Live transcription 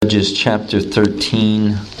Judges chapter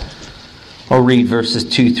 13. I'll read verses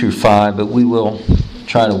 2 through 5, but we will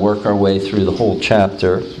try to work our way through the whole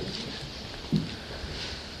chapter.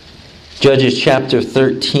 Judges chapter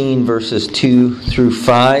 13, verses 2 through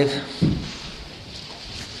 5.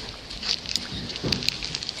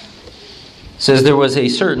 It says, "There was a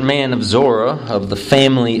certain man of Zorah, of the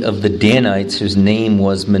family of the Danites, whose name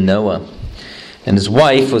was Manoah. And his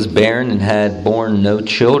wife was barren and had borne no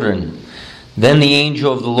children. Then the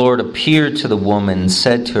angel of the Lord appeared to the woman and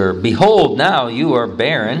said to her, 'Behold, now you are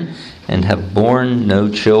barren and have borne no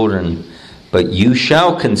children, but you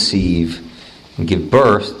shall conceive and give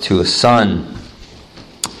birth to a son.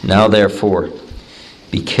 Now therefore,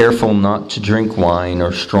 be careful not to drink wine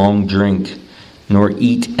or strong drink, nor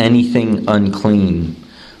eat anything unclean.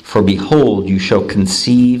 For behold, you shall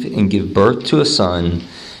conceive and give birth to a son,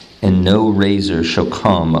 and no razor shall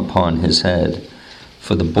come upon his head.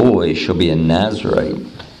 For the boy shall be a Nazarite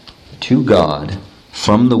to God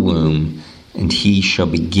from the womb, and he shall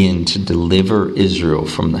begin to deliver Israel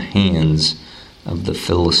from the hands of the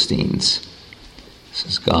Philistines.'"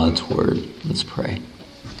 This is God's word. Let's pray.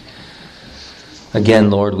 Again,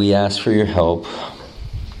 Lord, we ask for your help.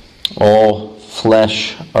 All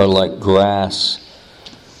flesh are like grass.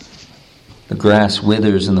 The grass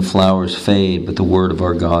withers and the flowers fade, but the word of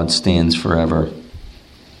our God stands forever.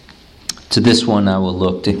 To this one I will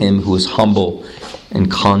look, to him who is humble and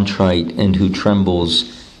contrite and who trembles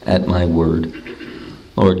at my word.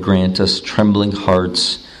 Lord, grant us trembling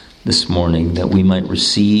hearts this morning that we might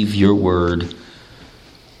receive your word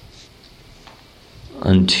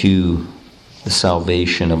unto the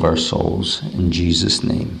salvation of our souls. In Jesus'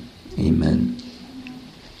 name, amen.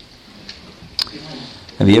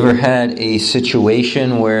 Have you ever had a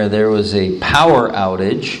situation where there was a power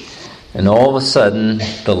outage and all of a sudden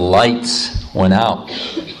the lights went out?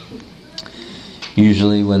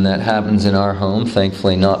 Usually when that happens in our home,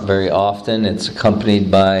 thankfully not very often, it's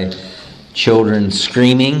accompanied by children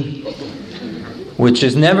screaming, which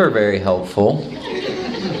is never very helpful.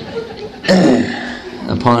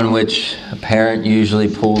 Upon which a parent usually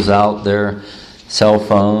pulls out their cell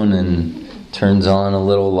phone and turns on a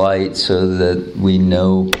little light so that we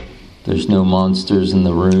know there's no monsters in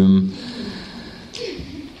the room.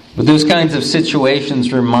 But those kinds of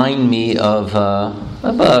situations remind me of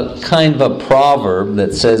a kind of a proverb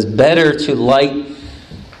that says, "Better to light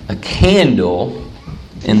a candle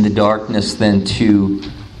in the darkness than to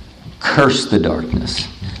curse the darkness."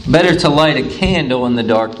 Better to light a candle in the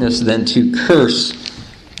darkness than to curse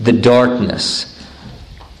the darkness.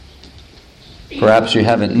 Perhaps you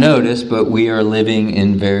haven't noticed, but we are living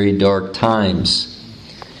in very dark times.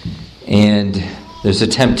 And there's a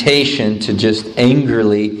temptation to just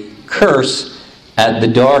angrily curse at the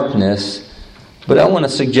darkness. But I want to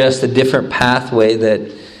suggest a different pathway that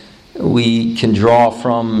we can draw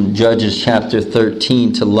from Judges chapter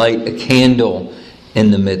 13 to light a candle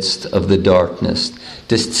in the midst of the darkness,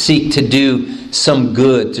 to seek to do some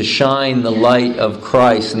good, to shine the light of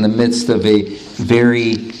Christ in the midst of a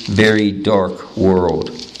very, very dark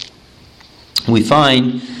world. We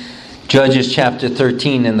find Judges chapter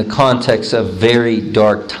 13 in the context of very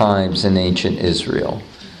dark times in ancient Israel.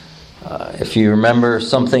 If you remember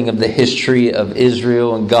something of the history of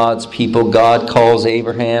Israel and God's people, God calls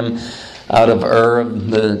Abraham out of Ur of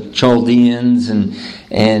the Chaldeans,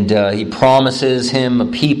 and he promises him a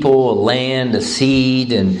people, a land, a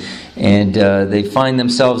seed, and they find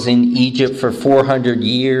themselves in Egypt for 400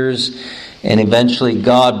 years, and eventually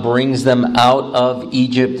God brings them out of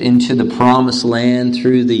Egypt into the promised land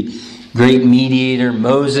through the great mediator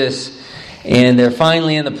Moses. And they're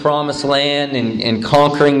finally in the promised land and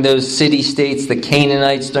conquering those city-states, the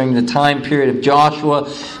Canaanites, during the time period of Joshua.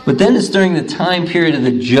 But then it's during the time period of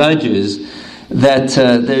the Judges that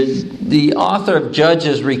the author of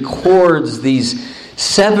Judges records these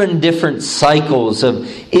 7 different cycles of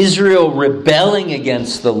Israel rebelling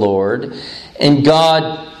against the Lord and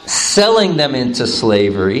God selling them into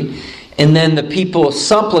slavery. And then the people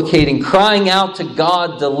supplicating, crying out to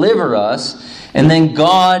God, "Deliver us." And then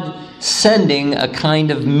God sending a kind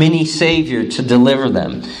of mini savior to deliver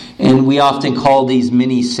them. And we often call these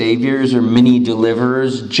mini saviors or mini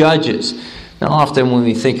deliverers judges. Now often when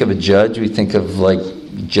we think of a judge, we think of like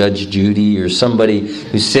Judge Judy or somebody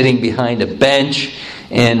who's sitting behind a bench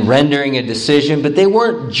and rendering a decision, but they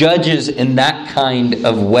weren't judges in that kind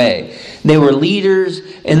of way. They were leaders,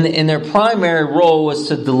 and their primary role was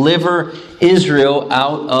to deliver Israel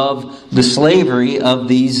out of the slavery of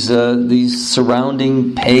these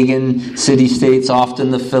surrounding pagan city-states,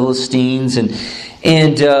 often the Philistines. And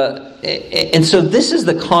and so this is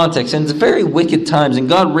the context, and it's very wicked times, and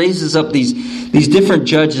God raises up these different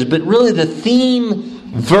judges, but really the theme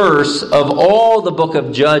verse of all the book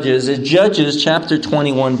of Judges is Judges chapter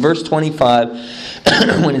 21, verse 25,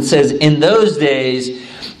 when it says, "In those days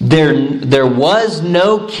there was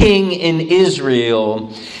no king in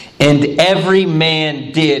Israel, and every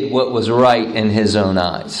man did what was right in his own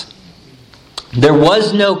eyes." There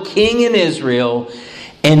was no king in Israel,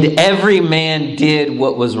 and every man did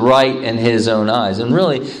what was right in his own eyes. And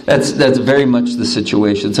really, that's very much the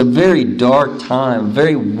situation. It's a very dark time,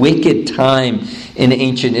 very wicked time in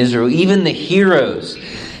ancient Israel. Even the heroes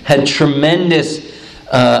had tremendous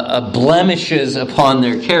blemishes upon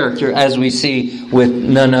their character, as we see with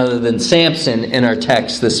none other than Samson in our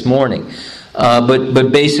text this morning.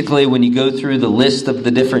 But basically, when you go through the list of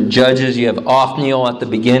the different judges, you have Othniel at the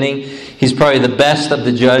beginning. He's probably the best of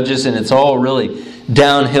the judges, and it's all really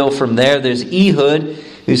downhill from there. There's Ehud,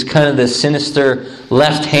 who's kind of the sinister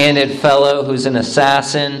left-handed fellow who's an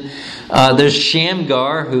assassin. There's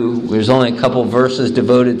Shamgar, who there's only a couple verses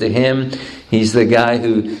devoted to him. He's the guy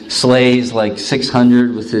who slays like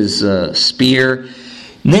 600 with his spear.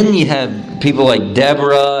 And then you have people like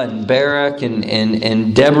Deborah and Barak,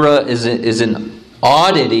 and Deborah is an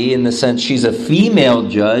oddity in the sense she's a female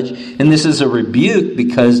judge, and this is a rebuke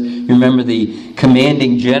because you remember the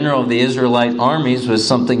commanding general of the Israelite armies was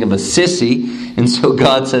something of a sissy, and so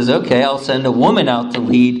God says, okay, I'll send a woman out to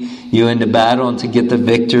lead you into battle and to get the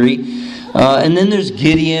victory. And then there's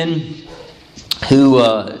Gideon, who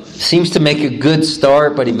seems to make a good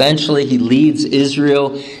start, but eventually he leads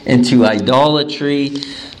Israel into idolatry.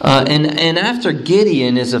 And after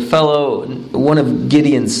Gideon is a fellow, one of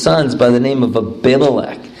Gideon's sons by the name of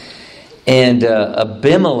Abimelech. And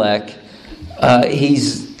Abimelech,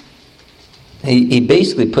 he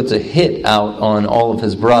basically puts a hit out on all of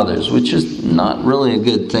his brothers, which is not really a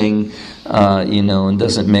good thing, and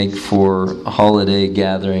doesn't make for holiday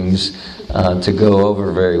gatherings to go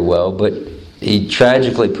over very well. But he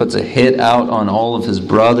tragically puts a hit out on all of his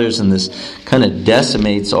brothers, and this kind of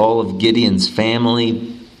decimates all of Gideon's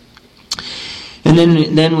family. And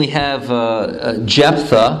then we have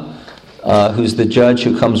Jephthah, who's the judge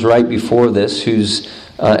who comes right before this, who's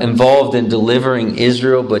involved in delivering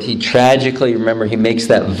Israel, but he tragically, remember, he makes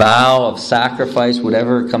that vow of sacrifice.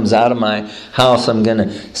 Whatever comes out of my house, I'm going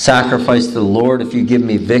to sacrifice to the Lord if you give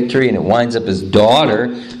me victory. And it winds up his daughter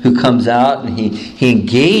who comes out, and he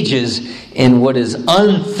engages in what is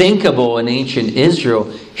unthinkable in ancient Israel,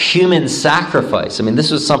 human sacrifice. I mean, this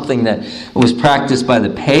was something that was practiced by the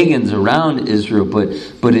pagans around Israel,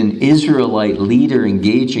 but an Israelite leader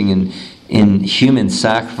engaging in human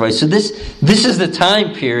sacrifice. So this is the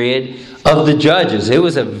time period of the judges. It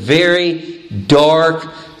was a very dark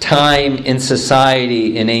time in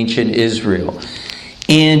society in ancient Israel.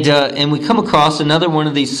 And we come across another one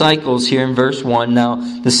of these cycles here in verse 1. Now,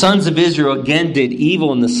 the sons of Israel again did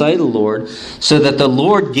evil in the sight of the Lord, so that the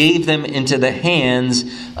Lord gave them into the hands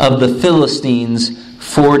of the Philistines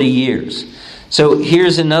 40 years. So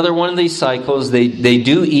here's another one of these cycles. They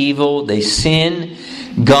do evil, they sin.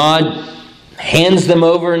 God hands them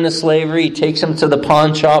over into slavery. He takes them to the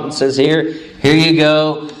pawn shop and says, here you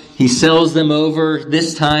go. He sells them over,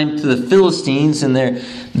 this time to the Philistines, and they're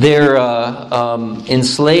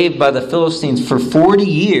enslaved by the Philistines for 40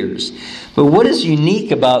 years. But what is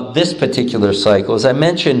unique about this particular cycle, as I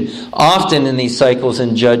mentioned often in these cycles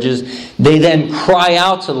in Judges, they then cry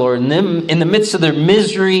out to the Lord. And then in the midst of their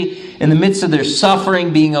misery, in the midst of their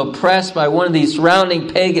suffering, being oppressed by one of these surrounding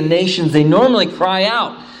pagan nations, they normally cry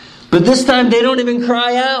out. But this time they don't even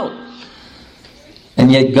cry out.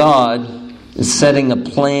 And yet God is setting a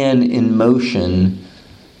plan in motion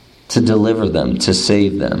to deliver them, to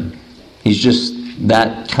save them. He's just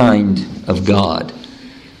that kind of God.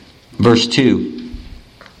 Verse 2.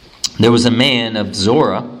 There was a man of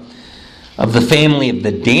Zorah, of the family of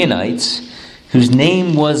the Danites, whose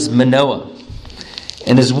name was Manoah.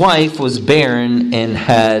 And his wife was barren and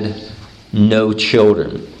had no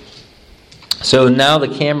children. So now the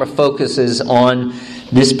camera focuses on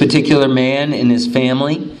this particular man and his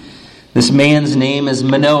family. This man's name is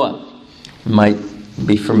Manoah. You might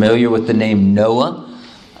be familiar with the name Noah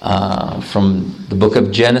from the book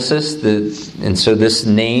of Genesis. And so this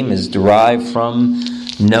name is derived from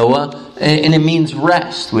Noah. And it means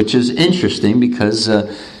rest, which is interesting because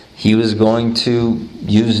he was going to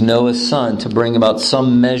use Noah's son to bring about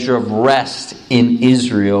some measure of rest in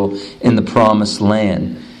Israel in the promised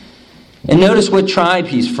land. And notice what tribe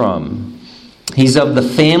he's from. He's of the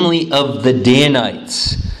family of the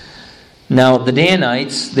Danites. Now, the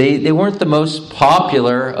Danites, they weren't the most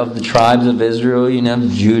popular of the tribes of Israel. You know,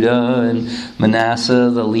 Judah and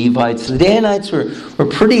Manasseh, the Levites. The Danites were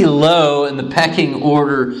pretty low in the pecking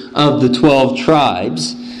order of the 12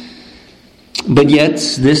 tribes. But yet,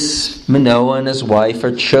 this Manoah and his wife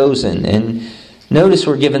are chosen. And notice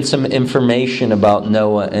we're given some information about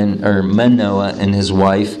Manoah and his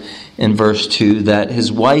wife in verse 2, that his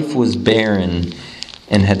wife was barren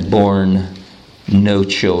and had borne no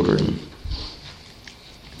children.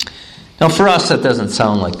 Now, for us, that doesn't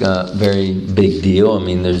sound like a very big deal. I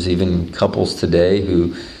mean, there's even couples today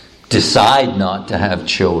who decide not to have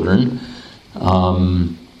children.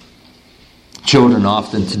 Children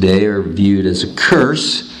often today are viewed as a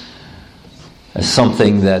curse, as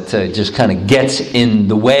something that just kind of gets in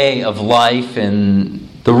the way of life and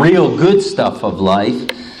the real good stuff of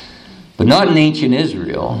life. But not in ancient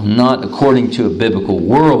Israel, not according to a biblical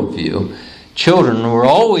worldview. Children were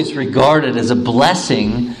always regarded as a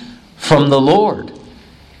blessing from the Lord.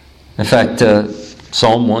 In fact,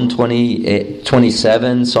 Psalm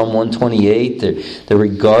 127, Psalm 128, they're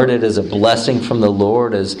regarded as a blessing from the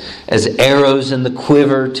Lord, as arrows in the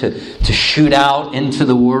quiver to shoot out into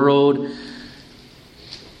the world.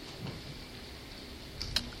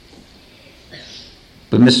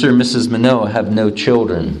 But Mr. and Mrs. Manoah have no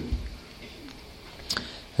children.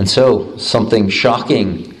 And so, something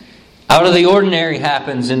shocking, out of the ordinary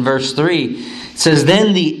happens in verse 3. It says,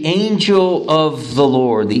 then the angel of the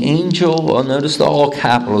Lord, the angel, notice the all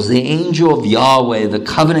capitals, the angel of Yahweh, the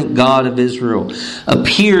covenant God of Israel,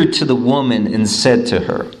 appeared to the woman and said to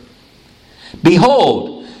her,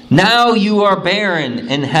 behold, now you are barren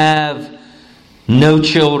and have no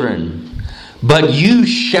children, but you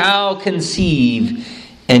shall conceive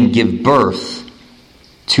and give birth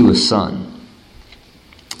to a son.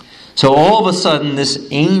 So all of a sudden, this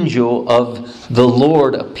angel of the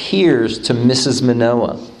Lord appears to Mrs.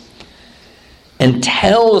 Manoah and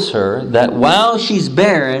tells her that while she's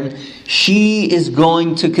barren, she is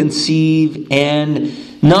going to conceive.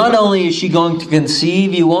 And not only is she going to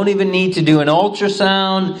conceive, you won't even need to do an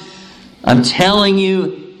ultrasound. I'm telling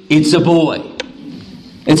you, it's a boy.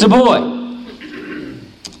 It's a boy.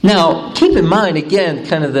 Now, keep in mind, again,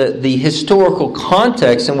 kind of the historical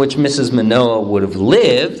context in which Mrs. Manoah would have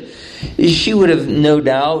lived. She would have no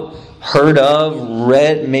doubt heard of,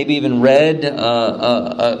 read, maybe even read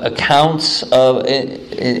accounts of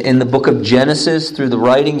in the book of Genesis through the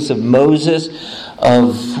writings of Moses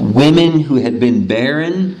of women who had been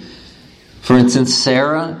barren. For instance,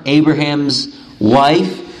 Sarah, Abraham's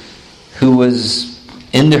wife, who was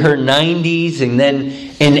into her 90s, and then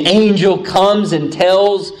an angel comes and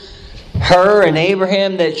tells her and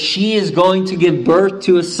Abraham that she is going to give birth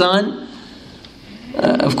to a son.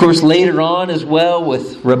 Of course, later on as well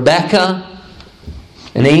with Rebecca,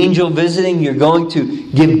 an angel visiting, you're going to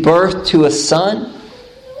give birth to a son.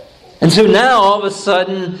 And so now, all of a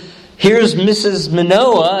sudden, here's Mrs.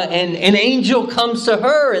 Manoah, and an angel comes to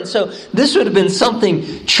her. And so this would have been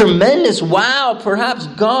something tremendous. Wow, perhaps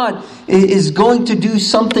God is going to do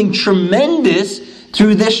something tremendous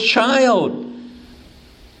through this child.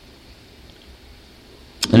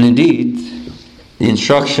 And indeed, the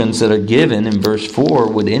instructions that are given in verse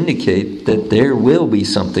 4 would indicate that there will be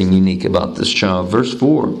something unique about this child. Verse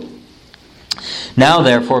 4. Now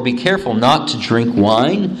therefore be careful not to drink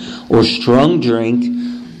wine or strong drink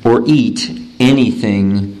or eat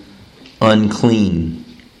anything unclean.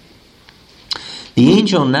 The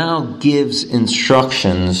angel now gives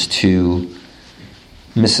instructions to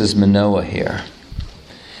Mrs. Manoah here.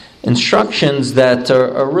 Instructions that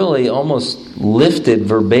are really almost lifted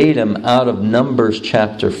verbatim out of Numbers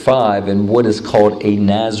chapter 5 and what is called a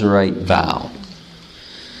Nazirite vow.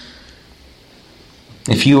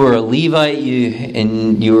 If you were a Levite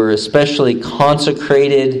and you were especially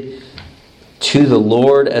consecrated to the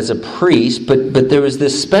Lord as a priest, but there was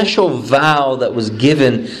this special vow that was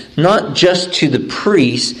given not just to the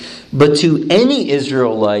priest, but to any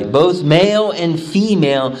Israelite, both male and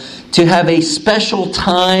female, to have a special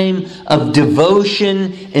time of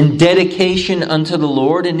devotion and dedication unto the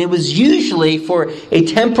Lord. And it was usually for a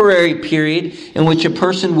temporary period in which a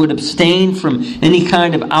person would abstain from any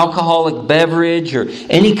kind of alcoholic beverage or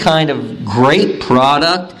any kind of grape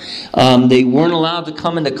product. They weren't allowed to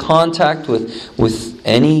come into contact with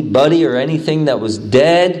anybody or anything that was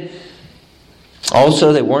dead.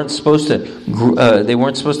 Also, they weren't supposed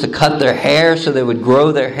to cut their hair, so they would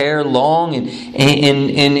grow their hair long.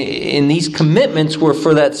 And these commitments were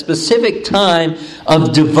for that specific time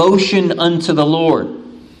of devotion unto the Lord.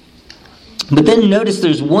 But then notice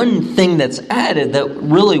there's one thing that's added that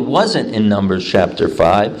really wasn't in Numbers chapter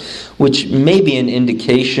 5, which may be an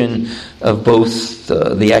indication of both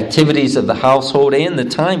the activities of the household and the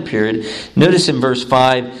time period. Notice in verse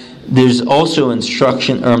 5, there's also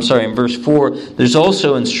instruction, in verse 4, there's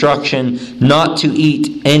also instruction not to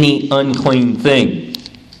eat any unclean thing.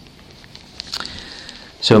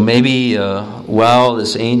 So maybe while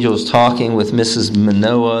this angel was talking with Mrs.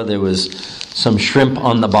 Manoah, there was some shrimp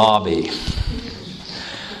on the barbie.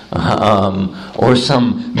 Or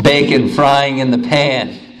some bacon frying in the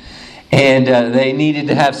pan. And they needed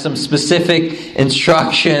to have some specific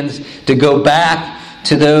instructions to go back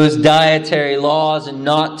to those dietary laws and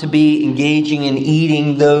not to be engaging in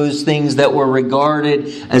eating those things that were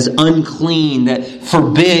regarded as unclean, that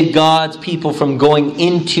forbid God's people from going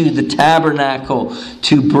into the tabernacle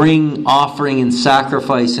to bring offering and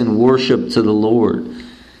sacrifice and worship to the Lord.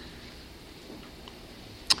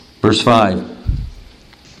 Verse 5.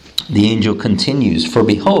 The angel continues, "For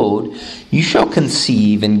behold, you shall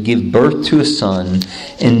conceive and give birth to a son,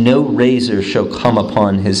 and no razor shall come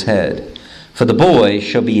upon his head. For the boy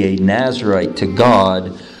shall be a Nazirite to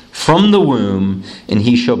God from the womb, and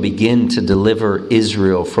he shall begin to deliver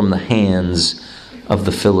Israel from the hands of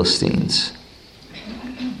the Philistines."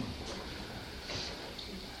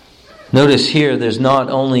 Notice here, there's not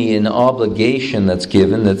only an obligation that's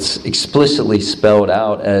given, that's explicitly spelled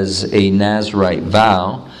out as a Nazirite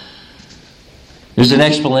vow. There's an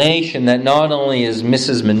explanation that not only is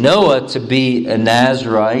Mrs. Manoah to be a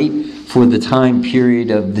Nazirite for the time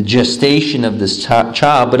period of the gestation of this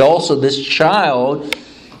child, but also this child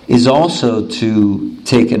is also to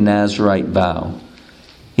take a Nazirite vow.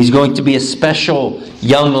 He's going to be a special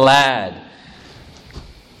young lad.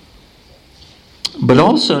 But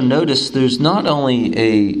also notice there's not only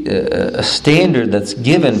a standard that's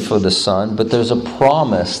given for the son, but there's a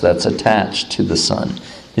promise that's attached to the son.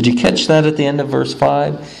 Did you catch that at the end of verse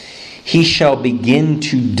 5? He shall begin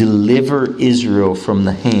to deliver Israel from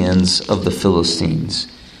the hands of the Philistines.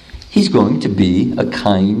 He's going to be a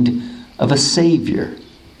kind of a savior.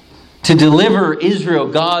 To deliver Israel,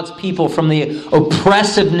 God's people, from the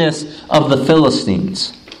oppressiveness of the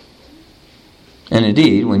Philistines. And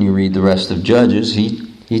indeed, when you read the rest of Judges,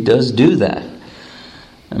 he does do that.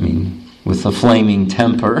 I mean, with a flaming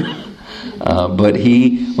temper. But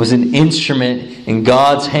he was an instrument in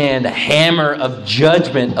God's hand, a hammer of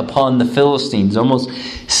judgment upon the Philistines, almost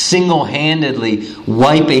single-handedly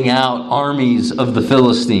wiping out armies of the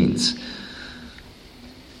Philistines.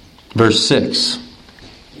 Verse 6.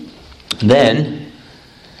 Then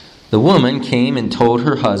the woman came and told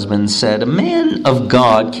her husband, said, "A man of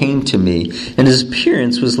God came to me, and his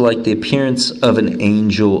appearance was like the appearance of an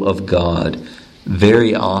angel of God,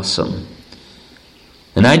 very awesome.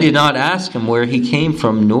 And I did not ask him where he came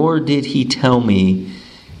from, nor did he tell me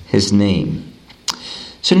his name."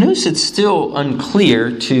 So notice it's still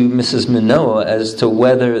unclear to Mrs. Manoah as to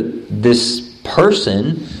whether this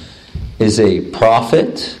person is a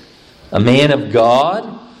prophet, a man of God,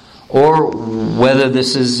 or whether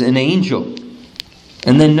this is an angel.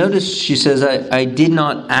 And then notice she says, I did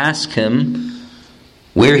not ask him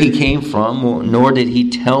where he came from, nor did he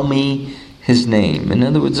tell me his name. In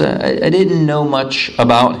other words, I didn't know much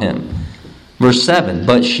about him. Verse 7,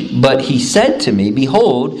 but he said to me,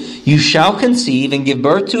 "Behold, you shall conceive and give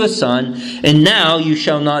birth to a son, and now you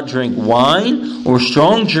shall not drink wine or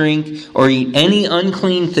strong drink or eat any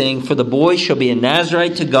unclean thing, for the boy shall be a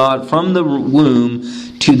Nazirite to God from the womb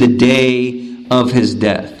to the day of his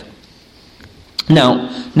death." Now,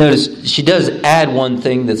 notice she does add one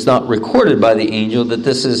thing that's not recorded by the angel, that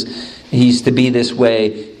he's to be this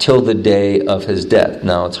way till the day of his death.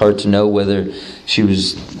 Now, it's hard to know whether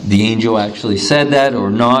the angel actually said that or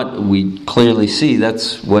not. We clearly see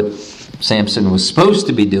that's what Samson was supposed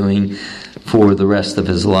to be doing for the rest of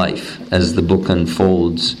his life as the book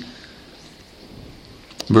unfolds.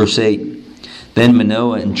 Verse 8, then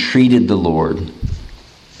Manoah entreated the Lord,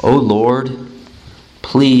 "O Lord,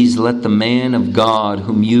 please let the man of God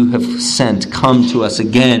whom you have sent come to us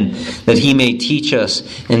again, that he may teach us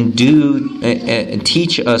and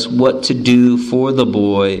teach us what to do for the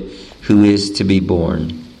boy who is to be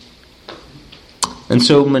born." And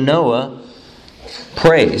so Manoah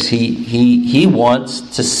prays. He wants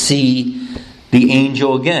to see the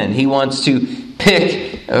angel again. He wants to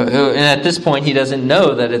pick, and at this point he doesn't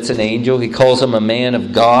know that it's an angel. He calls him a man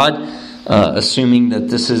of God. assuming that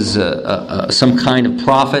this is some kind of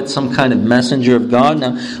prophet, some kind of messenger of God.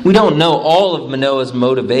 Now, we don't know all of Manoah's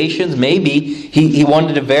motivations. Maybe he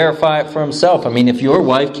wanted to verify it for himself. I mean, if your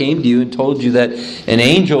wife came to you and told you that an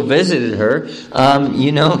angel visited her,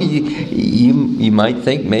 you might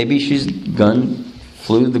think maybe she's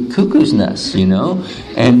flew the cuckoo's nest,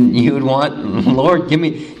 and you would want, Lord, give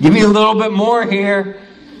me a little bit more here,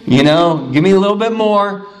 give me a little bit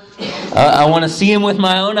more. I want to see him with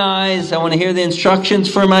my own eyes. I want to hear the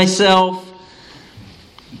instructions for myself.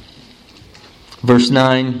 Verse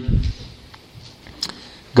 9.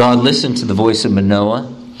 God listened to the voice of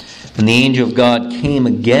Manoah, and the angel of God came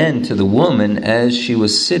again to the woman as she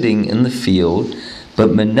was sitting in the field,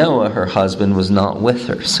 but Manoah, her husband, was not with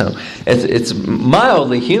her. So it's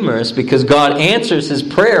mildly humorous because God answers his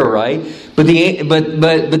prayer, right? But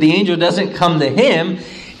the angel doesn't come to him.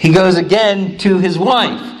 He goes again to his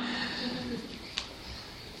wife.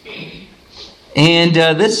 And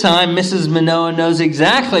this time, Mrs. Manoah knows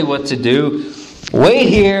exactly what to do. Wait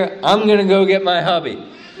here, I'm going to go get my hubby.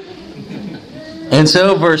 And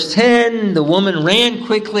so, verse 10, the woman ran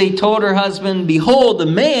quickly, told her husband, behold, the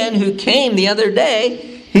man who came the other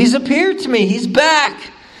day, he's appeared to me, he's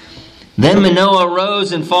back. Then Manoah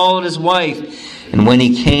arose and followed his wife. And when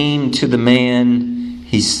he came to the man,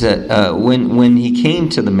 he said, when he came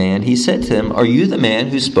to the man, he said to him, are you the man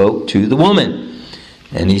who spoke to the woman?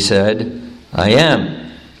 And he said, I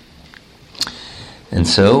am. And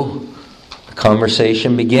so the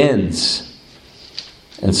conversation begins.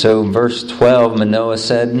 And so in verse 12, Manoah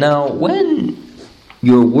said, now when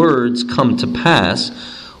your words come to pass,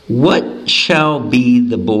 what shall be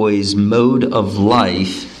the boy's mode of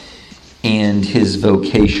life and his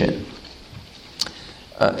vocation?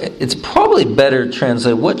 It's probably better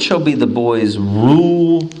translated, what shall be the boy's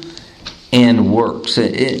rule and works?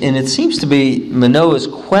 And it seems to be Manoah's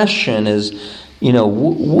question is,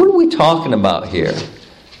 what are we talking about here?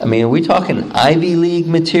 I mean, are we talking Ivy League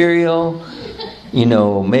material?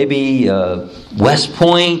 Maybe West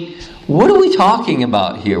Point? What are we talking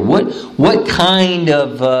about here? What kind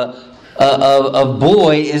of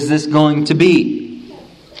boy is this going to be?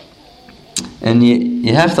 And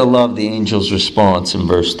you have to love the angel's response in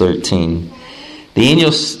verse 13.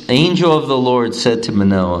 The angel of the Lord said to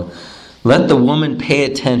Manoah, let the woman pay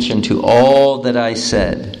attention to all that I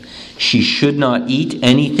said. She should not eat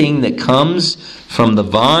anything that comes from the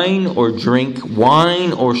vine, or drink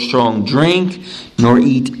wine or strong drink, nor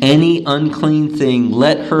eat any unclean thing.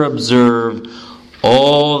 Let her observe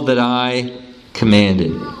all that I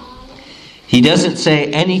commanded. He doesn't say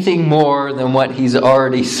anything more than what he's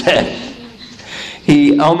already said.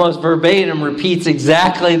 He almost verbatim repeats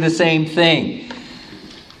exactly the same thing.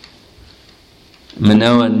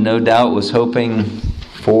 Manoah no doubt was hoping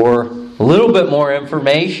for a little bit more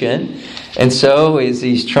information. And so as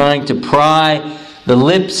he's trying to pry the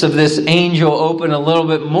lips of this angel open a little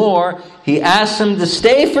bit more, he asks him to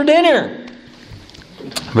stay for dinner.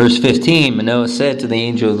 Verse 15, Manoah said to the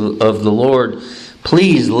angel of the Lord,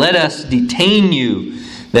 please let us detain you,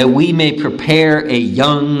 that we may prepare a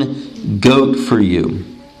young goat for you.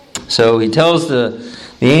 So he tells the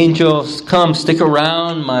angels, come, stick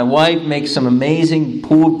around. My wife makes some amazing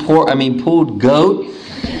pulled goat.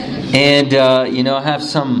 And, have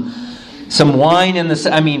some wine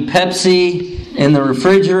Pepsi in the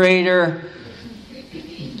refrigerator.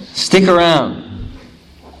 Stick around.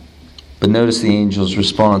 But notice the angel's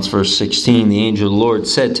response, verse 16. The angel of the Lord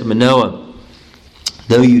said to Manoah,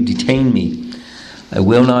 though you detain me, I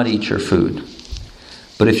will not eat your food.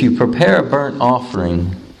 But if you prepare a burnt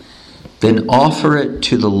offering, then offer it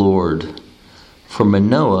to the Lord. For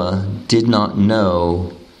Manoah did not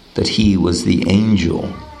know that he was the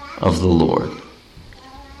angel of the Lord.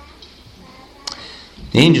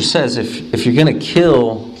 The angel says, if you're going to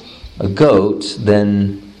kill a goat,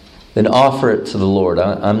 then offer it to the Lord.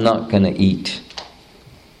 I'm not going to eat.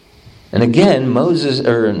 And again,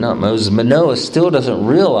 Manoah still doesn't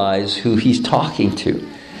realize who he's talking to.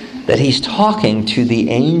 That he's talking to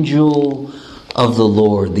the angel of the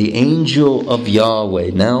Lord, the angel of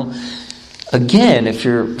Yahweh. Now, again, if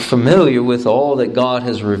you're familiar with all that God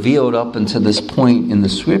has revealed up until this point in the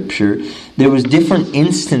Scripture, there was different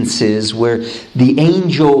instances where the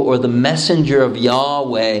angel or the messenger of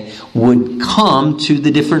Yahweh would come to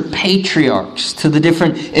the different patriarchs, to the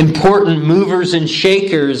different important movers and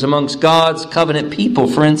shakers amongst God's covenant people.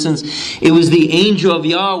 For instance, it was the angel of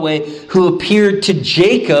Yahweh who appeared to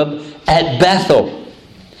Jacob at Bethel.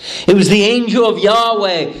 It was the angel of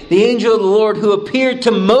Yahweh, the angel of the Lord, who appeared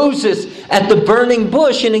to Moses at the burning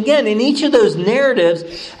bush. And again, in each of those narratives,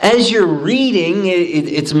 as you're reading,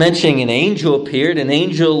 it's mentioning an angel appeared, an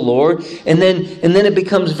angel of the Lord, and then it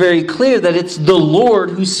becomes very clear that it's the Lord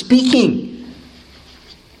who's speaking.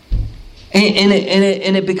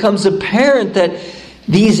 And it becomes apparent that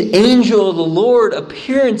these angel of the Lord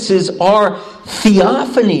appearances are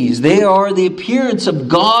theophanies. They are the appearance of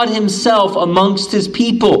God Himself amongst His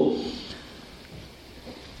people.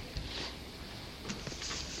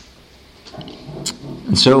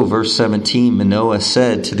 And so, verse 17, Manoah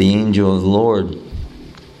said to the angel of the Lord,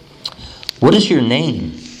 "What is your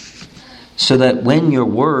name? So that when your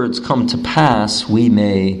words come to pass, we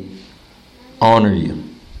may honor you."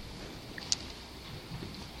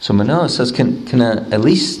 So Manoah says, can I at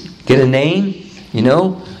least get a name? You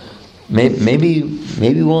know, maybe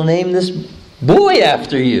we'll name this boy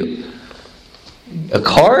after you. A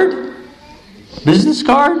card? Business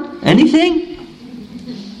card? Anything?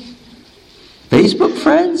 Facebook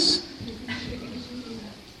friends?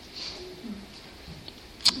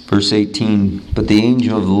 Verse 18, but the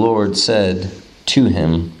angel of the Lord said to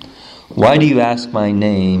him, "Why do you ask my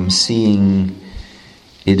name, seeing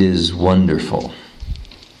it is wonderful?"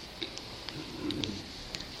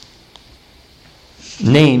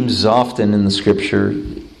 Names often in the Scripture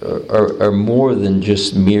are more than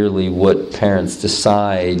just merely what parents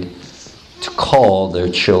decide to call their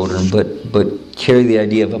children, but carry the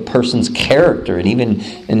idea of a person's character. And even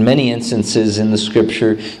in many instances in the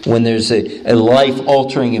Scripture, when there's a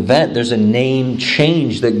life-altering event, there's a name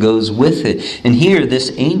change that goes with it. And here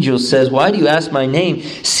this angel says, "Why do you ask my name,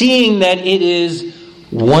 seeing that it is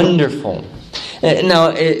wonderful?" Now,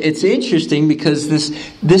 it's interesting because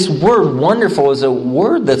this word wonderful is a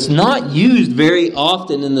word that's not used very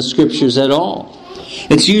often in the Scriptures at all.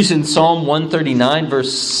 It's used in Psalm 139,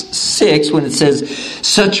 verse 6, when it says,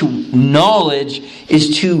 "Such knowledge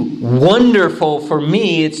is too wonderful for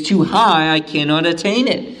me. It's too high. I cannot attain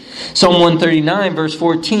it." Psalm 139, verse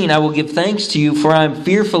 14, "I will give thanks to you, for I am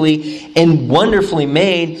fearfully and wonderfully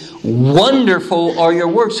made. Wonderful are your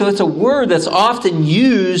works." So it's a word that's often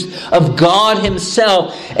used of God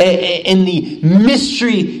Himself and the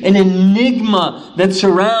mystery and enigma that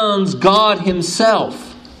surrounds God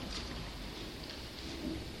Himself.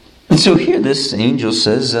 And so here this angel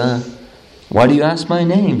says, "Why do you ask my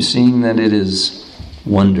name, seeing that it is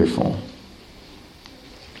wonderful?"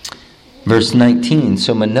 Verse 19,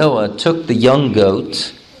 so Manoah took the young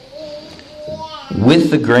goat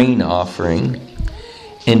with the grain offering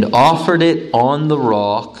and offered it on the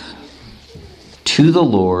rock to the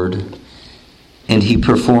Lord, and he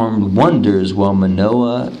performed wonders while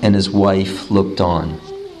Manoah and his wife looked on.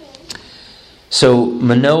 So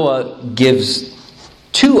Manoah gives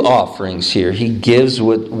two offerings here. He gives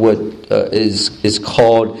what is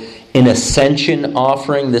called an ascension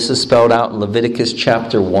offering. This is spelled out in Leviticus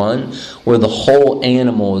chapter 1, where the whole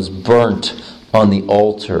animal is burnt on the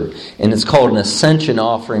altar. And it's called an ascension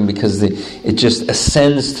offering because it just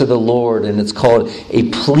ascends to the Lord, and it's called a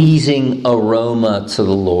pleasing aroma to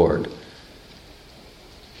the Lord.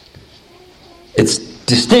 It's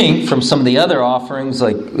distinct from some of the other offerings,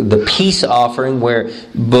 like the peace offering, where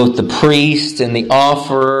both the priest and the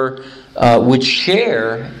offerer would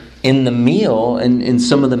share in the meal and in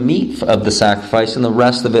some of the meat of the sacrifice, and the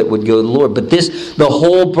rest of it would go to the Lord. But this, the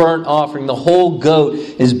whole burnt offering, the whole goat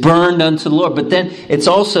is burned unto the Lord. But then it's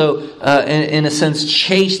also, in a sense,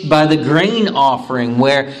 chased by the grain offering,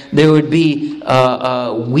 where there would be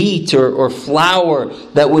wheat or flour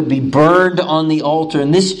that would be burned on the altar.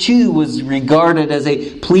 And this too was regarded as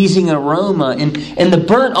a pleasing aroma. And the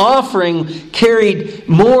burnt offering carried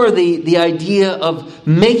more the idea of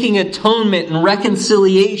making atonement and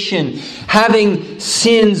reconciliation, having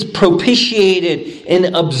sins propitiated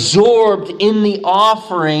and absorbed in the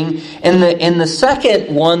offering. And the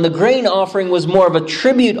second one, the grain offering, was more of a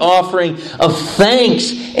tribute offering of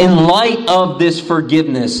thanks in light of this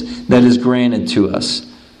forgiveness that is granted to us.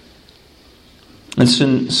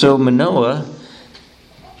 And so Manoah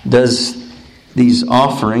does these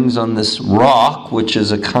offerings on this rock, which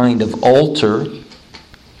is a kind of altar.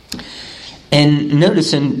 And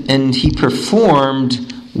notice, and he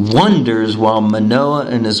performed wonders while Manoah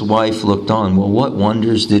and his wife looked on. Well, what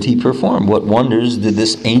wonders did he perform? What wonders did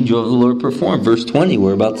this angel of the Lord perform? Verse 20,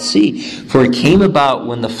 we're about to see. For it came about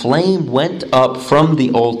when the flame went up from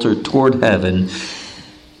the altar toward heaven.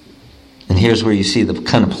 And here's where you see the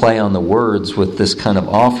kind of play on the words with this kind of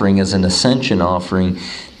offering as an ascension offering.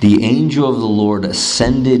 The angel of the Lord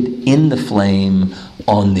ascended in the flame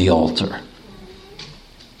on the altar.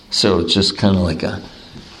 So it's just kind of like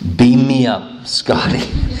beam me up, Scotty.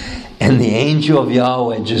 And the angel of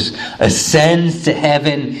Yahweh just ascends to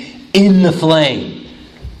heaven in the flame.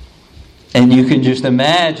 And you can just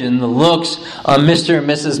imagine the looks on Mr. and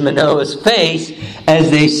Mrs. Manoah's face as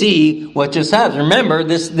they see what just happened. Remember,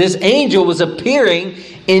 this angel was appearing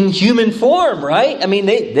in human form, right? I mean,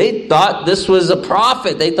 they thought this was a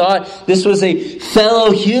prophet. They thought this was a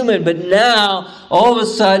fellow human. But now, all of a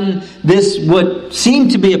sudden, this what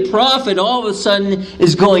seemed to be a prophet, all of a sudden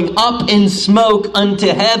is going up in smoke unto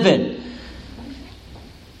heaven.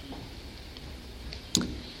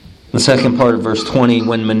 The second part of verse 20,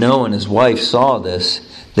 when Manoah and his wife saw this,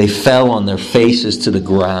 they fell on their faces to the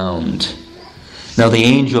ground. Now the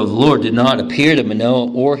angel of the Lord did not appear to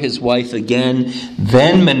Manoah or his wife again.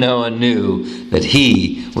 Then Manoah knew that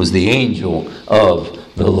he was the angel of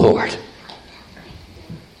the Lord.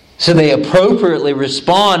 So they appropriately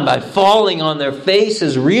respond by falling on their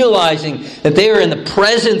faces, realizing that they are in the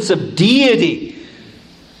presence of deity.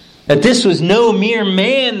 That this was no mere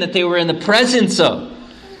man that they were in the presence of.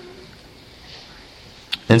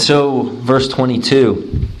 And so, verse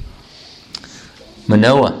 22,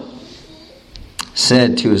 Manoah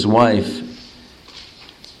said to his wife,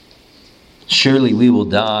 "Surely we will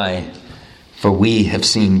die, for we have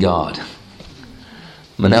seen God."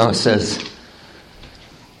 Manoah says,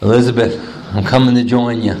 "Elizabeth, I'm coming to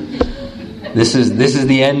join you. This is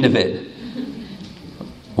the end of it.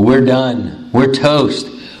 We're done. We're toast.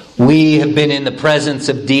 We have been in the presence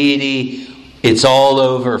of deity. It's all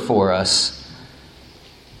over for us."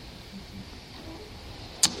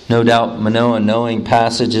 No doubt Manoah, knowing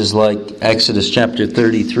passages like Exodus chapter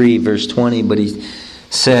 33, verse 20, but he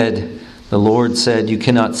said, the Lord said, "You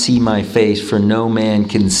cannot see my face, for no man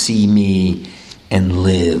can see me and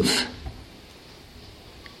live."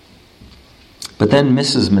 But then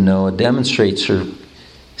Mrs. Manoah demonstrates her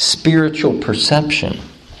spiritual perception.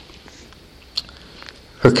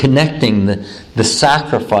 Her connecting the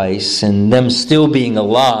sacrifice and them still being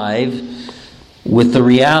alive with the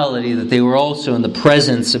reality that they were also in the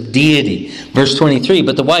presence of deity. Verse 23,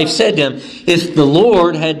 but the wife said to him, "If the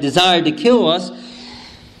Lord had desired to kill us,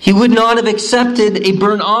 He would not have accepted a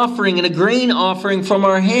burnt offering and a grain offering from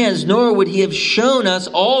our hands, nor would He have shown us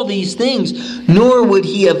all these things, nor would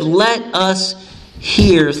He have let us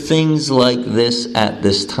hear things like this at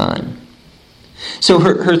this time." So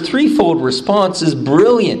her threefold response is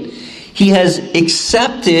brilliant. He has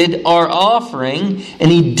accepted our offering,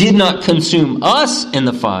 and He did not consume us in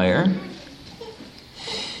the fire.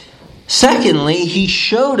 Secondly, He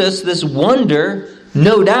showed us this wonder,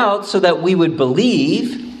 no doubt, so that we would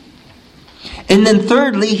believe. And then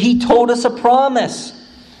thirdly, He told us a promise.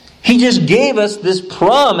 He just gave us this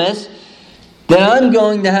promise that I'm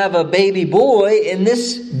going to have a baby boy, and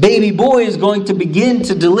this baby boy is going to begin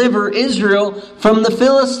to deliver Israel from the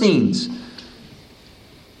Philistines.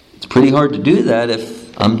 It's pretty hard to do that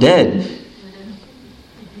if I'm dead.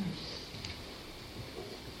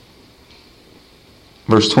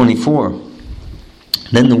 Verse 24.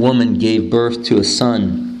 Then the woman gave birth to a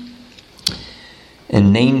son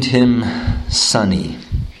and named him Sonny.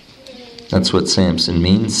 That's what Samson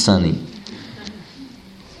means, Sonny.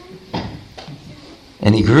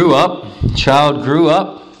 And he grew up, the child grew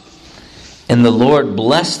up, and the Lord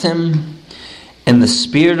blessed him. And the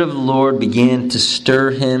Spirit of the Lord began to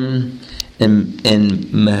stir him in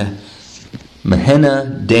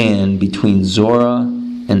Mahaneh Dan between Zorah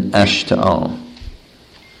and Eshtaol.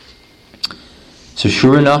 So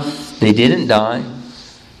sure enough, they didn't die.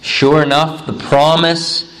 Sure enough, the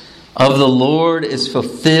promise of the Lord is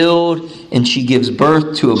fulfilled, and she gives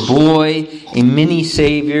birth to a boy, a mini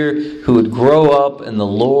Savior who would grow up, and the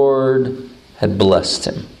Lord had blessed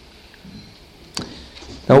him.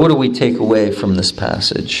 Now, what do we take away from this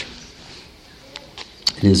passage?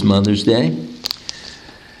 It is Mother's Day.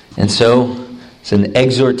 And so, it's an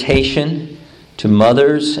exhortation to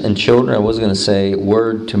mothers and children. I was going to say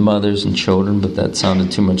word to mothers and children, but that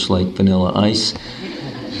sounded too much like Vanilla Ice.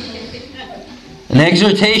 An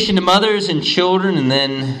exhortation to mothers and children, and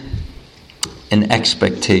then an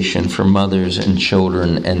expectation for mothers and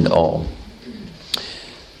children and all.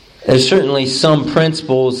 There's certainly some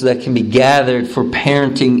principles that can be gathered for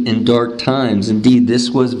parenting in dark times. Indeed,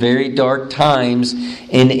 this was very dark times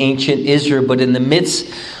in ancient Israel. But in the midst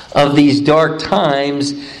of these dark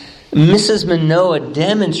times, Mrs. Manoah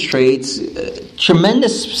demonstrates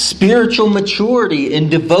tremendous spiritual maturity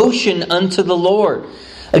and devotion unto the Lord.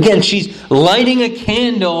 Again, she's lighting a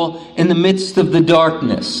candle in the midst of the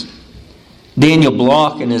darkness. Daniel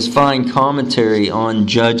Block, in his fine commentary on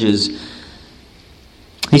Judges,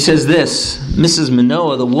 He says this, Mrs.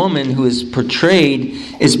 Manoah, the woman who is portrayed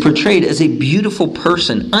as a beautiful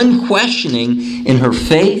person, unquestioning in her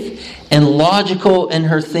faith and logical in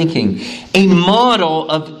her thinking, a model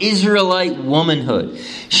of Israelite womanhood.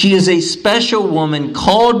 She is a special woman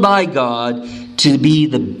called by God to be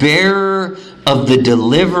the bearer of the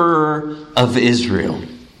deliverer of Israel.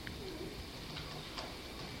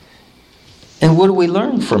 And what do we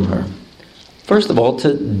learn from her? First of all,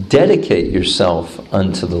 to dedicate yourself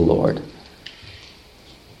unto the Lord.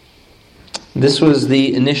 This was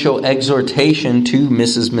the initial exhortation to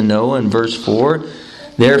Mrs. Manoah in verse 4.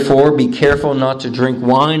 Therefore, be careful not to drink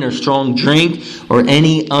wine or strong drink or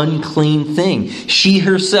any unclean thing. She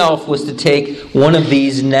herself was to take one of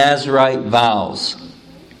these Nazirite vows.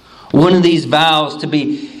 One of these vows to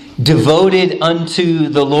be devoted unto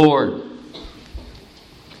the Lord.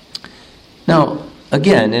 Now,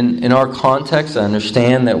 again, in our context, I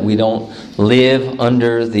understand that we don't live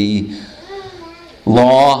under the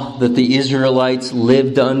law that the Israelites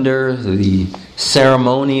lived under, the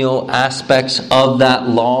ceremonial aspects of that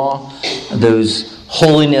law, those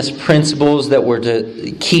holiness principles that were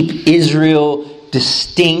to keep Israel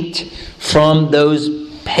distinct from those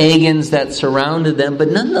pagans that surrounded them. But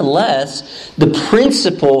nonetheless, the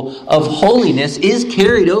principle of holiness is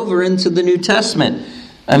carried over into the New Testament.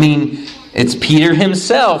 I mean, it's Peter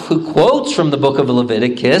himself who quotes from the book of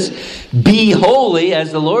Leviticus, be holy,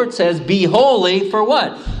 as the Lord says, be holy for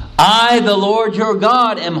what? I, the Lord your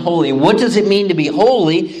God, am holy. What does it mean to be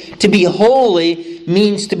holy? To be holy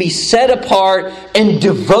means to be set apart and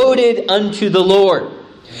devoted unto the Lord.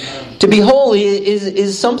 To be holy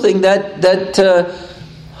is something that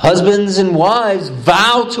husbands and wives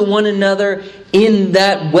vow to one another in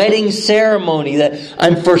that wedding ceremony, that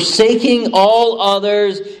I'm forsaking all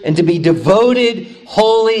others and to be devoted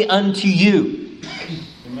wholly unto you.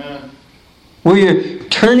 Amen. Where you're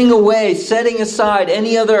turning away, setting aside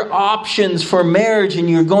any other options for marriage, and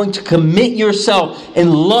you're going to commit yourself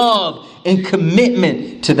in love and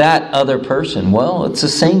commitment to that other person. Well, it's the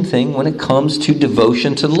same thing when it comes to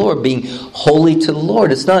devotion to the Lord, being holy to the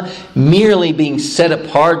Lord. It's not merely being set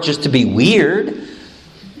apart just to be weird,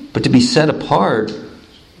 but to be set apart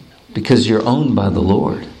because you're owned by the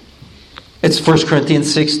Lord. It's 1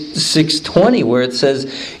 Corinthians 6:20 where it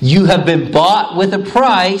says, you have been bought with a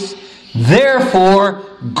price, therefore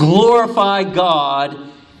glorify God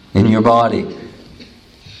in your body.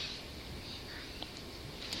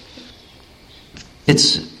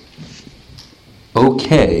 It's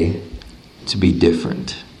okay to be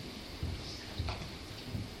different.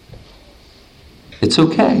 It's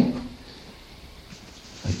okay.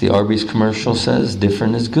 Like the Arby's commercial says,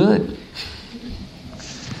 different is good.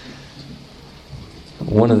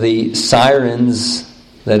 One of the sirens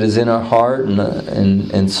that is in our heart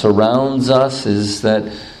and surrounds us is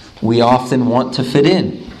that we often want to fit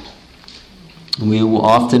in. We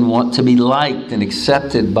often want to be liked and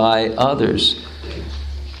accepted by others.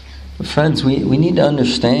 But friends, we need to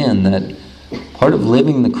understand that part of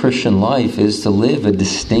living the Christian life is to live a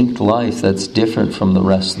distinct life that's different from the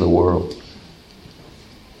rest of the world.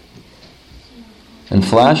 And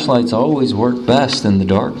flashlights always work best in the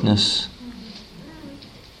darkness.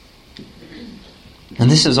 And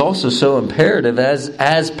this is also so imperative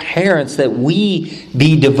as parents that we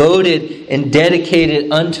be devoted and dedicated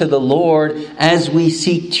unto the Lord as we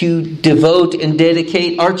seek to devote and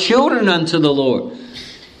dedicate our children unto the Lord.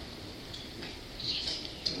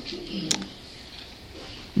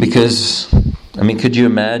 Because, could you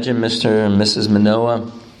imagine Mr. and Mrs.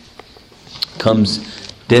 Manoah comes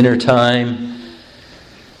dinner time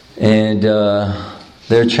and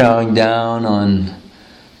they're chowing down on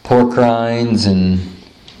pork rinds and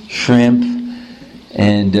shrimp,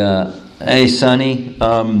 and hey Sonny,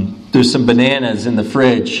 there's some bananas in the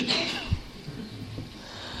fridge.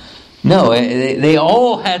 No, they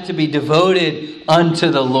all had to be devoted unto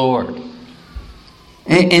the Lord.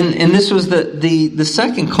 And this was the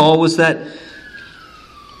second call, was that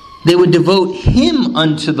they would devote him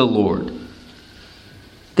unto the Lord.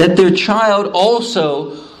 That their child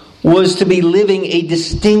also was to be living a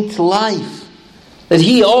distinct life. That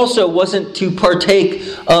he also wasn't to partake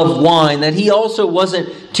of wine. That he also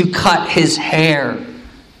wasn't to cut his hair.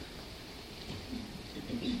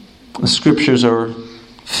 The scriptures are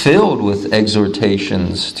filled with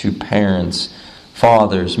exhortations to parents,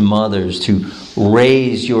 fathers, mothers, to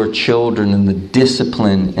raise your children in the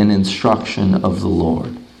discipline and instruction of the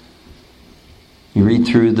Lord. You read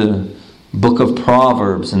through the book of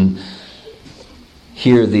Proverbs and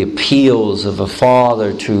hear the appeals of a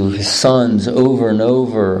father to his sons over and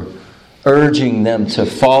over, urging them to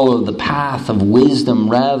follow the path of wisdom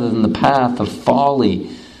rather than the path of folly.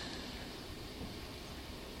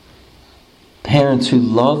 Parents who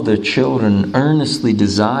love their children earnestly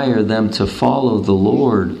desire them to follow the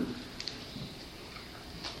Lord.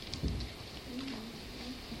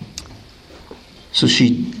 So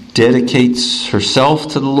she dedicates herself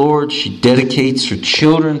to the Lord. She dedicates her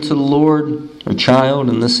children to the Lord, her child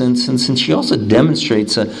in this instance, and she also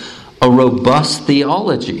demonstrates a robust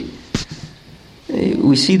theology.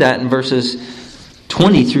 We see that in verses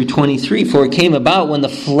 20 through 23. For it came about when the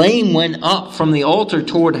flame went up from the altar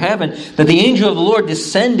toward heaven, that the angel of the Lord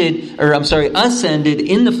ascended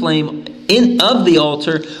in the flame of the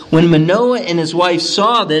altar. When Manoah and his wife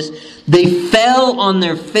saw this, they fell on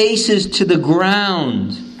their faces to the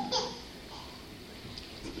ground.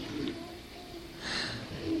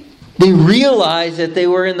 They realized that they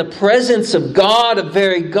were in the presence of God, a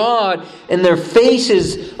very God, and their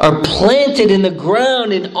faces are planted in the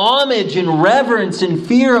ground in homage and reverence and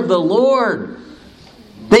fear of the Lord.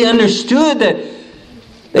 They understood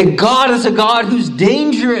that God is a God who's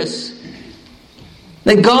dangerous.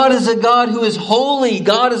 That God is a God who is holy.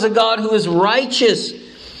 God is a God who is righteous.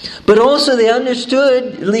 But also they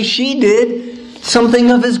understood, at least she did, something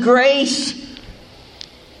of His grace.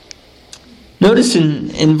 Notice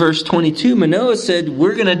in verse 22, Manoah said,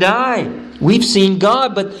 we're going to die. We've seen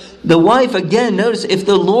God. But the wife, again, notice, if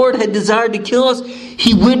the Lord had desired to kill us,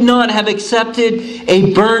 He would not have accepted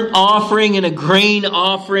a burnt offering and a grain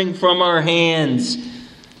offering from our hands.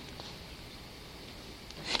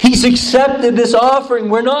 He's accepted this offering.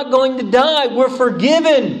 We're not going to die. We're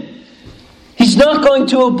forgiven. He's not going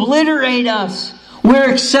to obliterate us.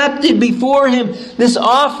 We're accepted before Him. This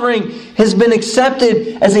offering has been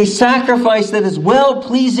accepted as a sacrifice that is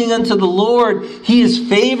well-pleasing unto the Lord. He is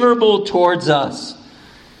favorable towards us.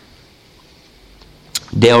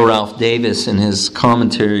 Dale Ralph Davis, in his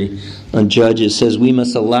commentary on Judges, says we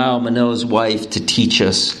must allow Manoah's wife to teach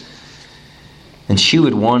us. And she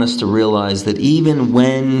would want us to realize that even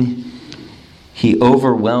when He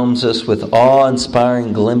overwhelms us with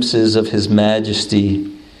awe-inspiring glimpses of His majesty,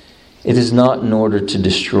 it is not in order to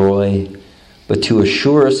destroy, but to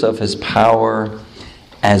assure us of His power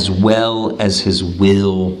as well as His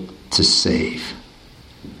will to save.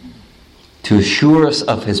 To assure us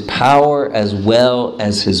of His power as well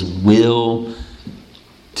as His will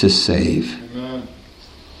to save. Amen.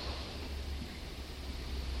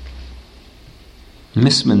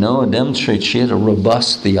 Miss Manoah demonstrates she had a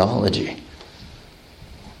robust theology.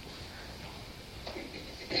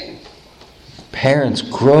 Parents,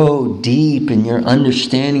 grow deep in your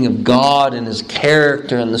understanding of God and His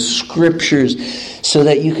character and the Scriptures so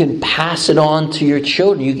that you can pass it on to your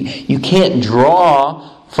children. You can't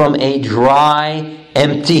draw from a dry,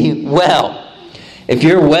 empty well. If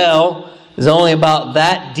your well is only about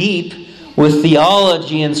that deep with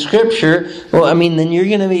theology and Scripture, then you're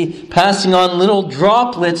going to be passing on little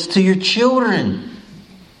droplets to your children.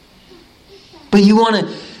 But you want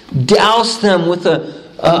to douse them with a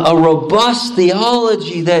robust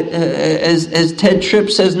theology that, as Ted Tripp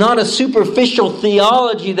says, not a superficial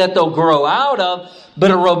theology that they'll grow out of,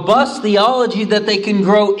 but a robust theology that they can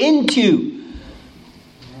grow into.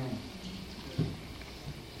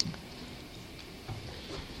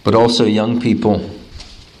 But also young people,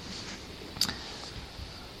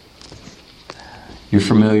 you're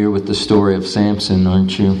familiar with the story of Samson,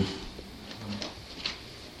 aren't you?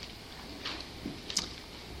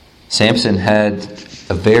 Samson had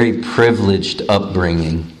a very privileged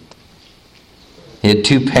upbringing. He had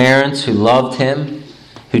two parents who loved him,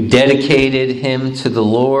 who dedicated him to the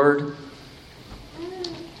Lord.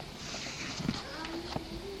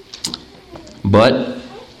 But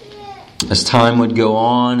as time would go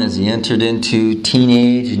on, as he entered into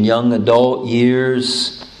teenage and young adult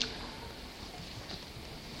years,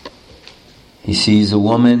 he sees a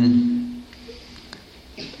woman.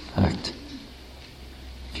 In fact,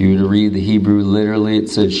 if you were to read the Hebrew literally, it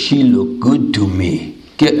says, she looked good to me.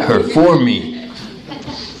 Get her for me.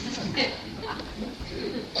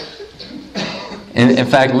 And in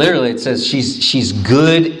fact, literally it says, she's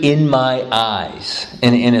good in my eyes.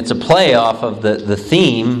 And it's a play off of the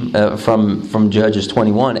theme from Judges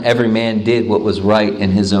 21. Every man did what was right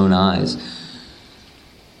in his own eyes.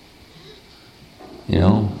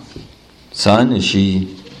 Son, is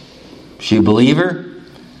she a believer?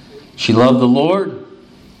 She loved the Lord?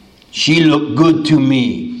 She looked good to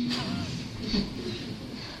me.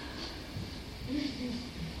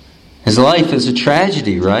 His life is a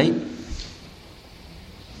tragedy, right?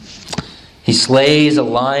 He slays a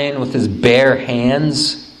lion with his bare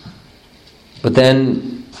hands, but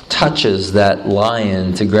then touches that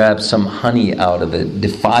lion to grab some honey out of it,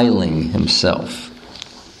 defiling himself.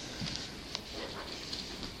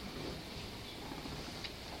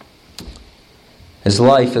 His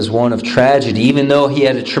life is one of tragedy. Even though he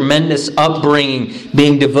had a tremendous upbringing,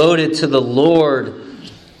 being devoted to the Lord,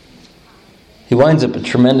 he winds up a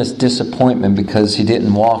tremendous disappointment because he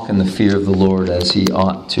didn't walk in the fear of the Lord as he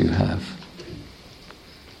ought to have.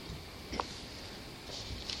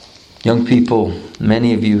 Young people,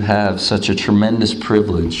 many of you have such a tremendous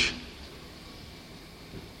privilege.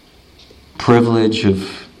 Privilege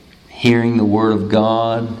of hearing the Word of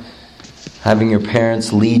God, having your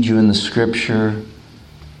parents lead you in the Scripture.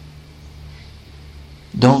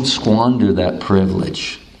 Don't squander that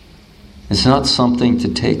privilege. It's not something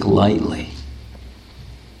to take lightly.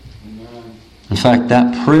 In fact,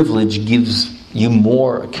 that privilege gives you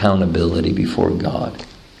more accountability before God.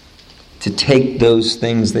 To take those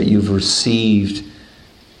things that you've received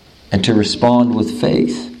and to respond with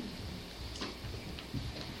faith.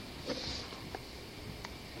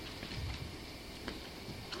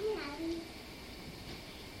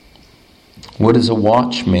 What is a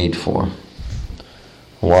watch made for?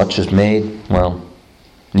 A watch is made, well,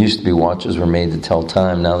 it used to be watches were made to tell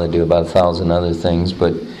time. Now they do about 1,000 other things,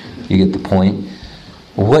 but you get the point.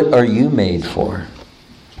 What are you made for?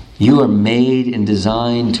 You are made and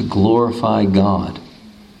designed to glorify God.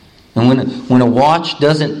 And when a watch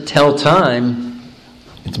doesn't tell time,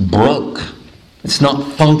 it's broke. It's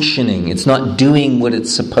not functioning. It's not doing what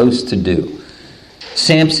it's supposed to do.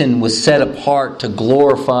 Samson was set apart to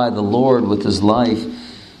glorify the Lord with his life,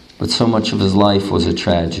 but so much of his life was a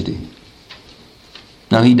tragedy.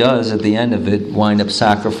 Now he does, at the end of it, wind up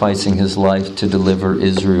sacrificing his life to deliver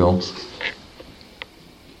Israel,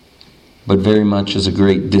 but very much as a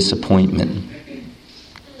great disappointment.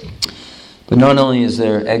 But not only is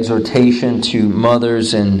there exhortation to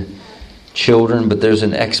mothers and children, but there's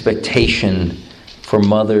an expectation for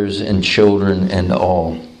mothers and children and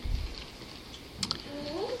all.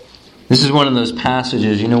 This is one of those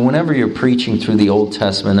passages, whenever you're preaching through the Old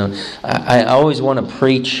Testament, I always want to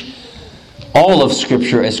preach all of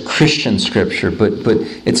Scripture as Christian Scripture, but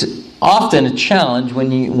it's often a challenge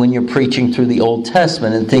when you're preaching through the Old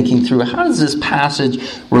Testament and thinking through how does this passage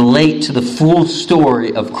relate to the full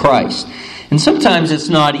story of Christ. And sometimes it's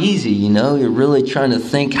not easy, You're really trying to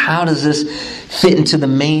think, how does this fit into the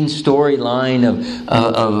main storyline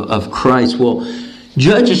of Christ? Well,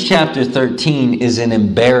 Judges chapter 13 is an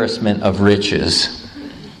embarrassment of riches.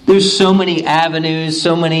 There's so many avenues,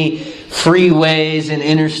 so many freeways and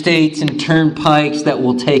interstates and turnpikes that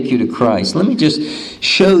will take you to Christ. Let me just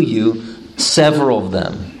show you several of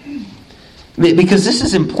them. Because this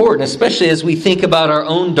is important, especially as we think about our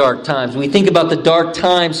own dark times. We think about the dark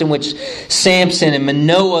times in which Samson and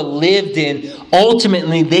Manoah lived in.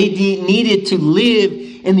 Ultimately, they needed to live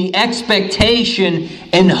in the expectation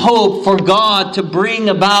and hope for God to bring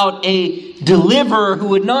about a deliverer who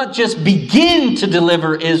would not just begin to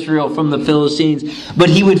deliver Israel from the Philistines,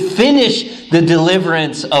 but he would finish the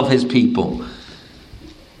deliverance of his people.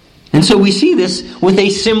 And so we see this with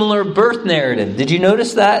a similar birth narrative. Did you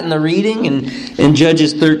notice that in the reading in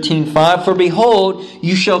Judges 13:5? For behold,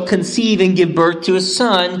 you shall conceive and give birth to a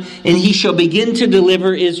son, and he shall begin to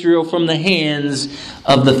deliver Israel from the hands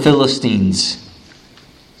of the Philistines.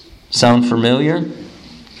 Sound familiar?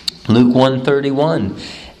 Luke 1:31.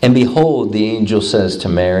 And behold, the angel says to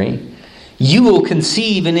Mary, you will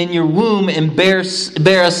conceive and in your womb and bear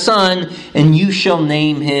a son, and you shall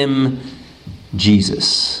name him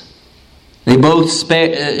Jesus. They both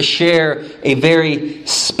share a very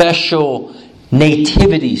special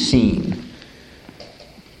nativity scene,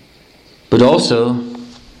 but also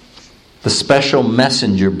the special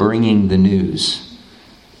messenger bringing the news.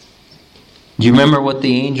 Do you remember what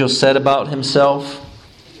the angel said about himself?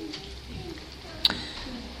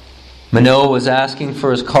 Manoah was asking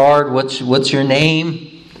for his card. What's your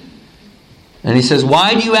name? And he says,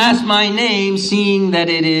 why do you ask my name, seeing that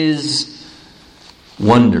it is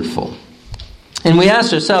wonderful? And we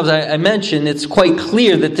ask ourselves, I mentioned, it's quite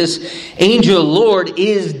clear that this angel Lord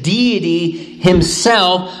is deity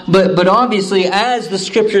himself. But obviously, as the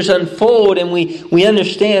Scriptures unfold and we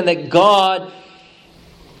understand that God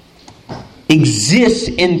exists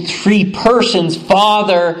in three persons,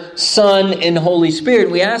 Father, Son, and Holy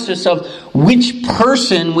Spirit, we ask ourselves, which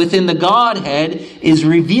person within the Godhead is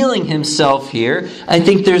revealing himself here? I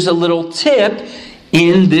think there's a little tip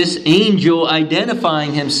in this angel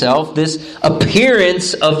identifying himself, this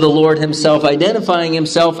appearance of the Lord himself identifying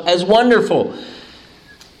himself as wonderful.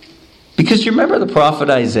 Because you remember the prophet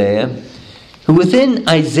Isaiah, who within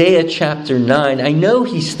Isaiah chapter 9, I know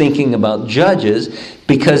he's thinking about Judges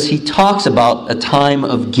because he talks about a time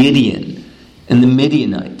of Gideon and the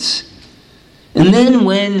Midianites. And then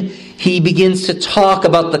when he begins to talk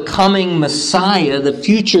about the coming Messiah, the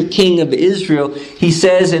future King of Israel, he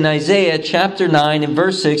says in Isaiah chapter 9 and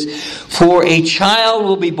verse 6, "For a child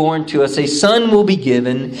will be born to us, a son will be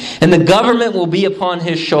given, and the government will be upon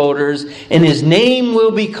his shoulders, and his name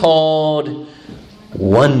will be called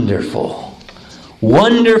Wonderful.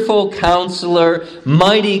 Wonderful Counselor,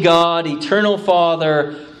 Mighty God, Eternal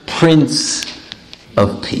Father, Prince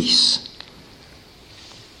of Peace."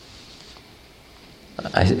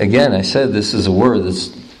 I said this is a word that's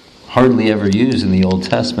hardly ever used in the Old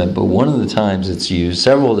Testament, but one of the times it's used,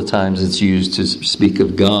 several of the times it's used to speak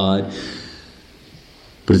of God,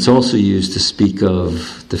 but it's also used to speak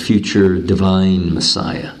of the future divine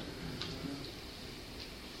Messiah.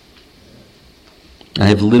 I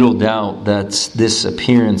have little doubt that this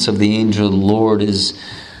appearance of the angel of the Lord is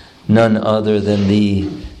none other than the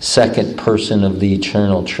second person of the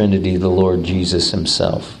eternal Trinity, the Lord Jesus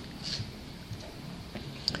himself.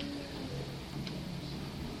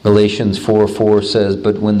 Galatians 4:4 says,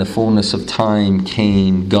 "But when the fullness of time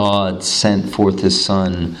came, God sent forth his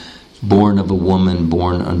Son, born of a woman,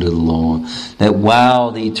 born under the law." That while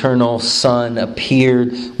the eternal Son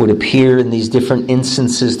would appear in these different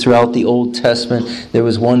instances throughout the Old Testament, there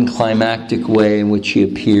was one climactic way in which he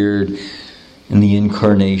appeared in the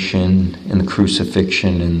incarnation, in the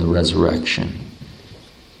crucifixion, and the resurrection.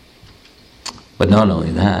 But not only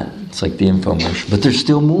that, it's like the infomercial, but there's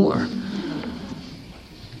still more.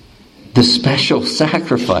 The special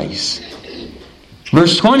sacrifice.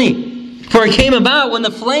 Verse 20, "For it came about when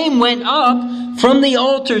the flame went up from the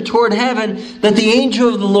altar toward heaven, that the angel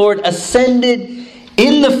of the Lord ascended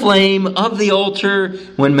in the flame of the altar.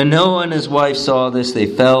 When Manoah and his wife saw this, they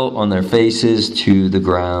fell on their faces to the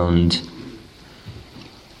ground."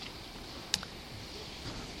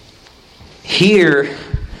 Here,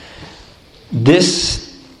 this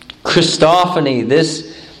Christophany, this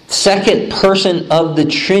second person of the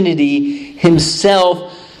Trinity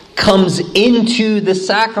himself comes into the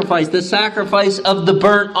sacrifice of the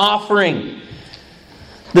burnt offering.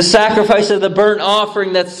 The sacrifice of the burnt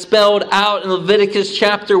offering that's spelled out in Leviticus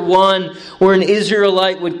chapter 1, where an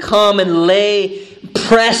Israelite would come and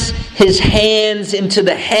press his hands into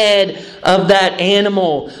the head of that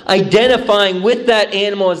animal, identifying with that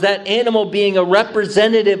animal as that animal being a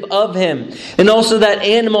representative of him, and also that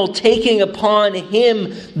animal taking upon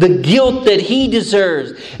him the guilt that he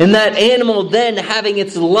deserves, and that animal then having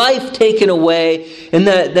its life taken away, and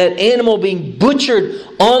that animal being butchered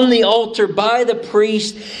on the altar by the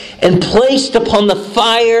priest and placed upon the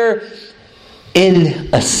fire in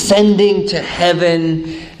ascending to heaven.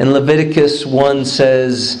 And Leviticus 1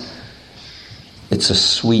 says it's a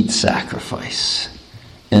sweet sacrifice,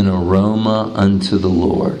 an aroma unto the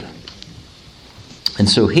Lord. And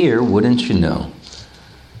so here, wouldn't you know,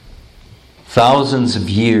 thousands of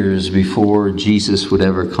years before Jesus would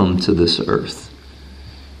ever come to this earth,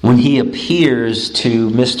 when he appears to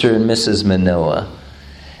Mr. and Mrs. Manoah,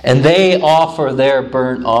 and they offer their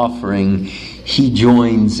burnt offering, he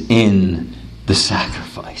joins in the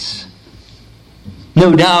sacrifice.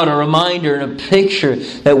 No doubt a reminder and a picture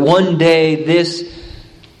that one day this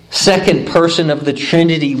second person of the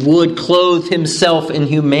Trinity would clothe himself in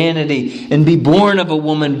humanity and be born of a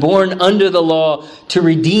woman, born under the law, to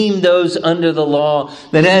redeem those under the law.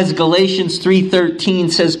 That as Galatians 3:13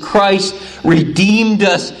 says, Christ redeemed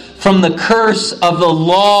us from the curse of the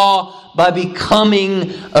law by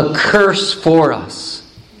becoming a curse for us.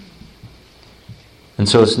 And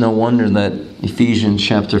so it's no wonder that Ephesians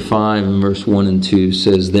chapter 5 and verse 1 and 2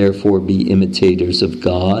 says, "Therefore be imitators of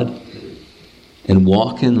God and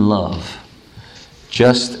walk in love,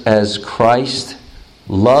 just as Christ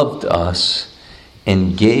loved us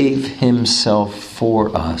and gave himself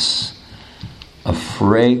for us, a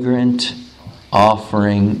fragrant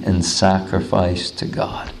offering and sacrifice to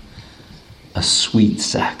God." A sweet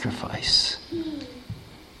sacrifice,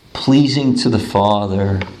 pleasing to the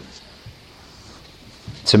Father,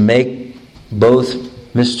 to make both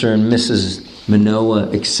Mr. and Mrs. Manoah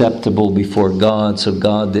acceptable before God, so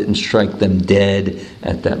God didn't strike them dead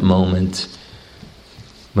at that moment.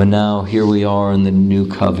 But now here we are in the new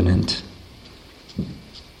covenant.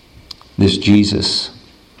 This Jesus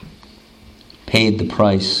paid the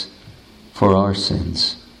price for our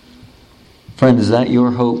sins. Friend, is that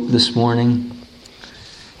your hope this morning?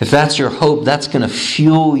 If that's your hope, that's going to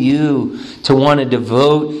fuel you to want to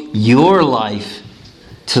devote your life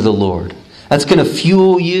to the Lord. That's going to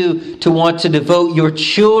fuel you to want to devote your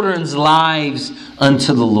children's lives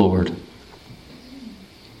unto the Lord.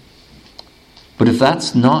 But if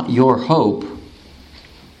that's not your hope,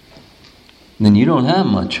 then you don't have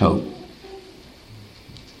much hope.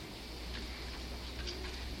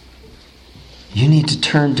 You need to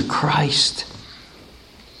turn to Christ.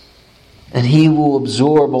 And He will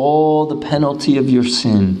absorb all the penalty of your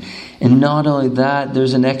sin. And not only that,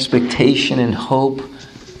 there's an expectation and hope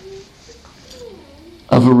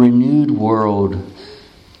of a renewed world.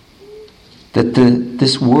 That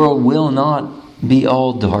this world will not be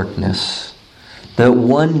all darkness. That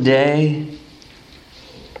one day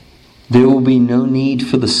there will be no need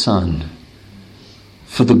for the sun.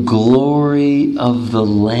 For the glory of the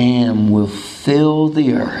Lamb will fill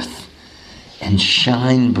the earth and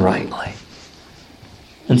shine brightly.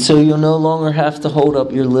 And so you'll no longer have to hold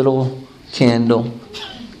up your little candle,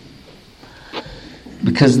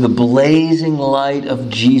 because the blazing light of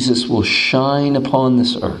Jesus will shine upon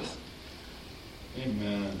this earth.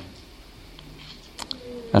 Amen.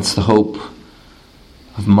 That's the hope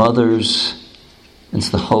of mothers. It's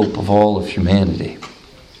the hope of all of humanity.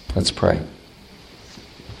 Let's pray.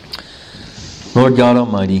 Lord God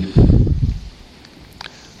Almighty,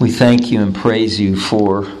 we thank You and praise You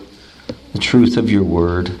for the truth of Your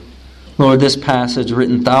word. Lord, this passage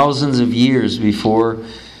written thousands of years before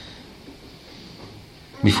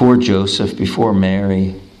Joseph, before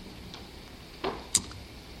Mary.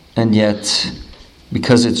 And yet,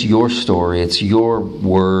 because it's Your story, it's Your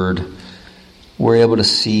word, we're able to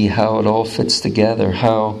see how it all fits together,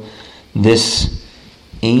 how this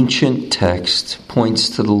ancient text points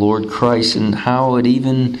to the Lord Christ, and how it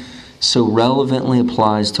even so relevantly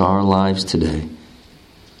applies to our lives today.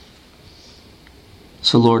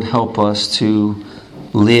 So Lord, help us to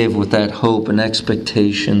live with that hope and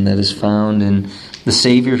expectation that is found in the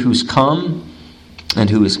Savior who's come and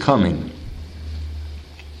who is coming.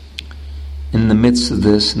 In the midst of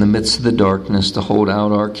this, in the midst of the darkness, to hold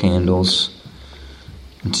out our candles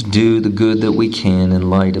and to do the good that we can in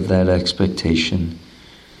light of that expectation.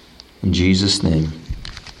 In Jesus' name,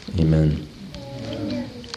 amen.